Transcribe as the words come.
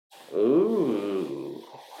Ooh,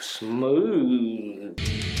 smooth.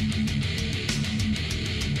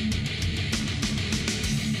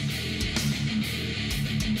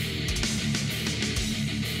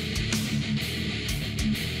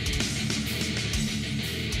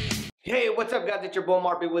 Hey, what's up guys, it's your boy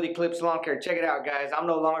Marby with Eclipse Lawn Care. Check it out guys, I'm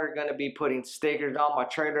no longer going to be putting stickers on my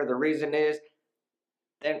trailer. The reason is,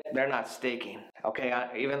 they're not sticking, okay?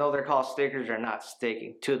 Even though they're called stickers, they're not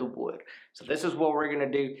sticking to the wood. So this is what we're going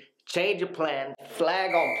to do. Change of plan,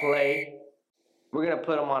 flag on play. We're going to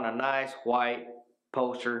put them on a nice white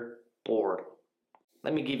poster board.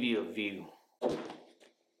 Let me give you a view.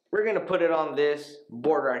 We're going to put it on this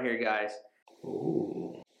board right here, guys.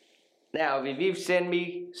 Ooh. Now, if you've sent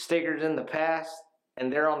me stickers in the past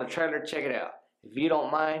and they're on the trailer, check it out. If you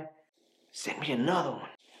don't mind, send me another one.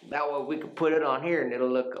 That way we can put it on here and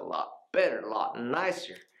it'll look a lot better, a lot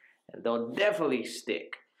nicer. And they'll definitely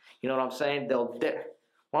stick. You know what I'm saying?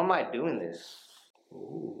 Why am I doing this?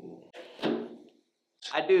 Ooh.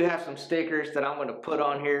 I do have some stickers that I'm going to put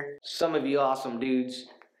on here. Some of you awesome dudes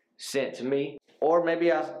sent to me. Or maybe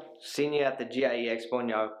I've seen you at the GIE Expo and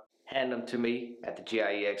y'all hand them to me at the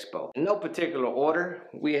GIE Expo. In no particular order,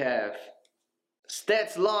 we have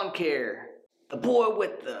Stet's Lawn Care. The boy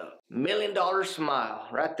with the $1 million smile.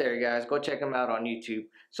 Right there, guys. Go check him out on YouTube.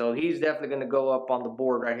 So he's definitely going to go up on the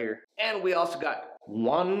board right here. And we also got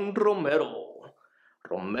Juan Romero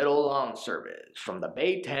Lawn Service from the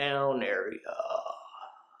Baytown area.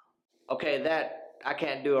 Okay, I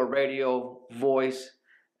can't do a radio voice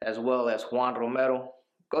as well as Juan Romero.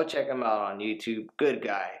 Go check him out on YouTube. Good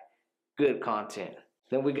guy. Good content.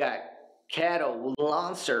 Then we got Cattle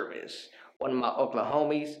Lawn Service. One of my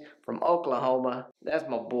Oklahomies from Oklahoma. That's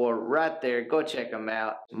my boy right there. Go check him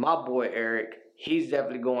out. My boy Eric. He's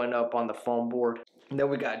definitely going up on the phone board. And then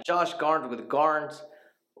we got Josh Garnes with Garnes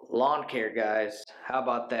Lawn Care, guys. How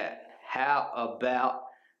about that? How about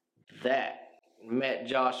that? Met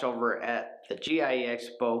Josh over at the GIE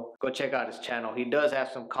Expo. Go check out his channel. He does have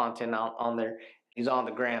some content on there. He's on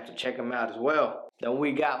the gram, so check him out as well. Then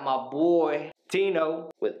we got my boy Tino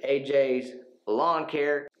with AJ's Lawn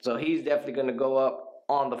Care. So he's definitely going to go up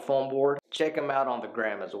on the phone board. Check him out on the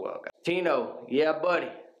gram as well. Tino, yeah buddy.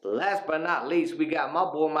 Last but not least, we got my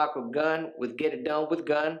boy Michael Gunn with Get It Done with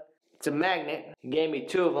Gunn. It's a magnet. He gave me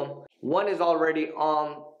 2 of them. One is already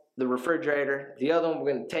on the refrigerator. The other one,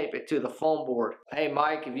 we're going to tape it to the phone board. Hey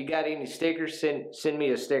Mike, if you got any stickers, send me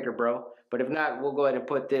a sticker, bro. But if not, we'll go ahead and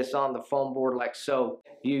put this on the foam board like so.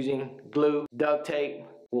 Using glue, duct tape.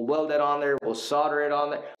 We'll weld it on there. We'll solder it on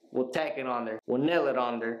there. We'll tack it on there. We'll nail it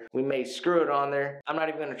on there. We may screw it on there. I'm not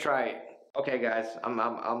even gonna try it. Okay guys,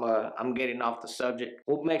 I'm getting off the subject.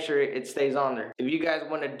 We'll make sure it stays on there. If you guys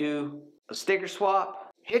want to do a sticker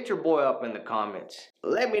swap, hit your boy up in the comments.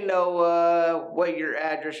 Let me know what your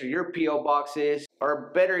address or your P.O. box is.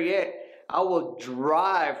 Or better yet, I will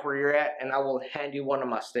drive where you're at and I will hand you one of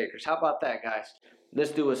my stickers. How about that, guys?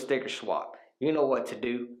 Let's do a sticker swap. You know what to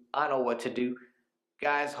do. I know what to do.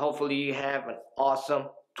 Guys, hopefully you have an awesome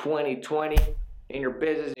 2020 in your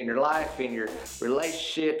business, in your life, in your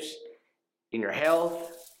relationships, in your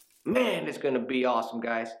health. Man, it's going to be awesome,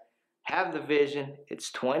 guys. Have the vision.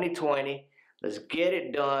 It's 2020. Let's get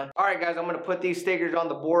it done. All right, guys, I'm going to put these stickers on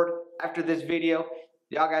the board after this video.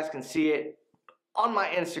 Y'all guys can see it on my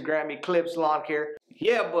Instagram, Eclipse Lawn Care.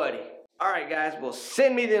 Yeah, buddy. All right, guys, well,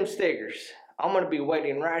 send me them stickers. I'm going to be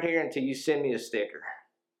waiting right here until you send me a sticker.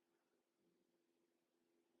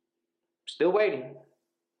 Still waiting.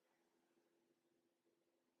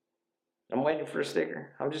 I'm waiting for a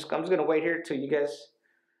sticker. I'm just going to wait here till you guys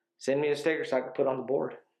send me a sticker so I can put on the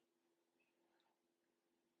board.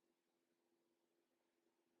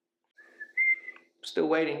 Still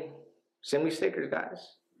waiting. Send me stickers,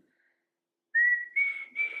 guys.